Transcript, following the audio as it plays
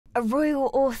A royal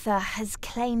author has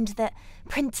claimed that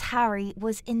Prince Harry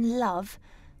was in love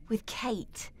with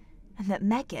Kate and that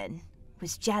Meghan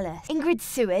was jealous. Ingrid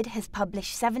Seward has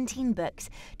published 17 books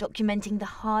documenting the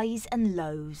highs and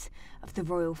lows of the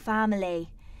royal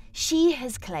family. She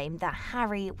has claimed that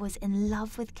Harry was in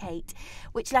love with Kate,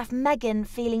 which left Meghan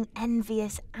feeling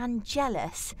envious and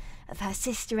jealous of her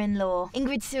sister-in-law.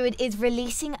 Ingrid Seward is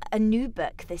releasing a new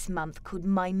book this month called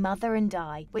My Mother and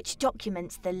I, which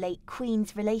documents the late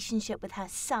Queen's relationship with her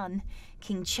son,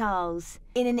 King Charles.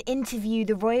 In an interview,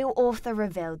 the royal author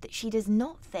revealed that she does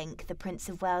not think the Prince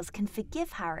of Wales can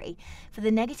forgive Harry for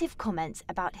the negative comments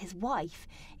about his wife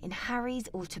in Harry's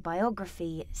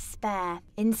autobiography, Spare.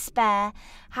 In Spare,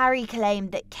 Harry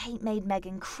claimed that Kate made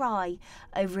Meghan cry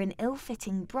over an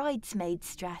ill-fitting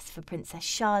bridesmaid's dress for Princess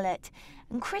Charlotte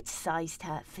and criticised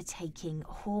her for taking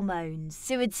hormones.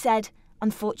 Seward said,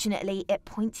 "Unfortunately, it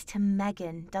points to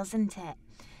Meghan, doesn't it?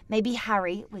 Maybe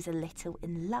Harry was a little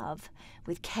in love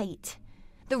with Kate."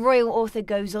 The royal author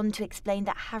goes on to explain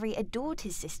that Harry adored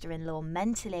his sister-in-law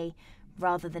mentally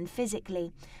rather than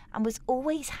physically and was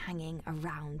always hanging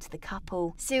around the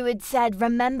couple. Seward said,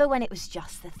 "Remember when it was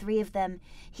just the three of them?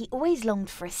 He always longed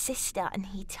for a sister and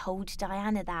he told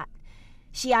Diana that."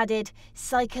 She added,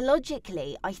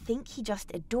 "Psychologically, I think he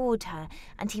just adored her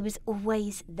and he was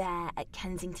always there at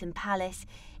Kensington Palace."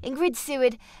 Ingrid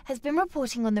Seward has been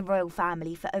reporting on the royal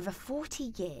family for over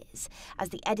 40 years as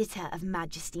the editor of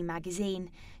Majesty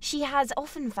magazine. She has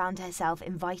often found herself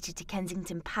invited to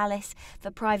Kensington Palace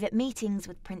for private meetings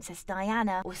with Princess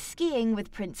Diana or skiing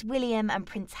with Prince William and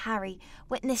Prince Harry,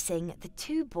 witnessing the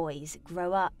two boys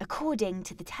grow up. According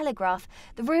to The Telegraph,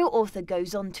 the royal author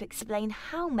goes on to explain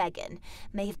how Meghan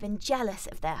may have been jealous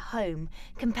of their home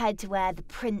compared to where the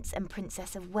Prince and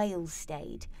Princess of Wales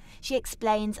stayed. She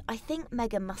explains, "I think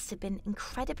Meghan must have been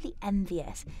incredibly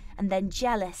envious and then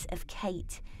jealous of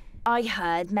Kate. I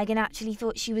heard Meghan actually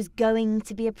thought she was going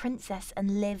to be a princess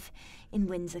and live in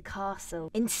Windsor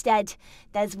Castle. Instead,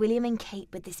 there's William and Kate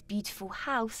with this beautiful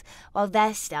house while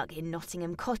they're stuck in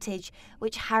Nottingham Cottage,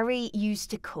 which Harry used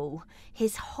to call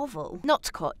his hovel."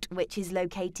 Notcott, which is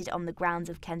located on the grounds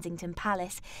of Kensington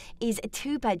Palace, is a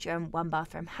 2-bedroom,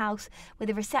 1-bathroom house with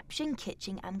a reception,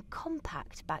 kitchen and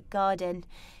compact back garden.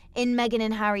 In Meghan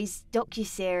and Harry's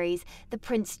docuseries, the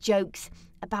prince jokes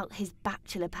about his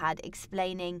bachelor pad,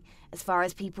 explaining, "As far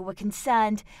as people were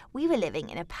concerned, we were living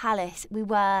in a palace. We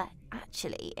were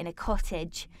actually in a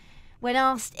cottage." When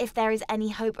asked if there is any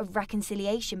hope of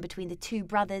reconciliation between the two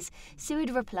brothers,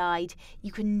 Seward replied,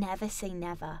 "You can never say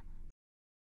never,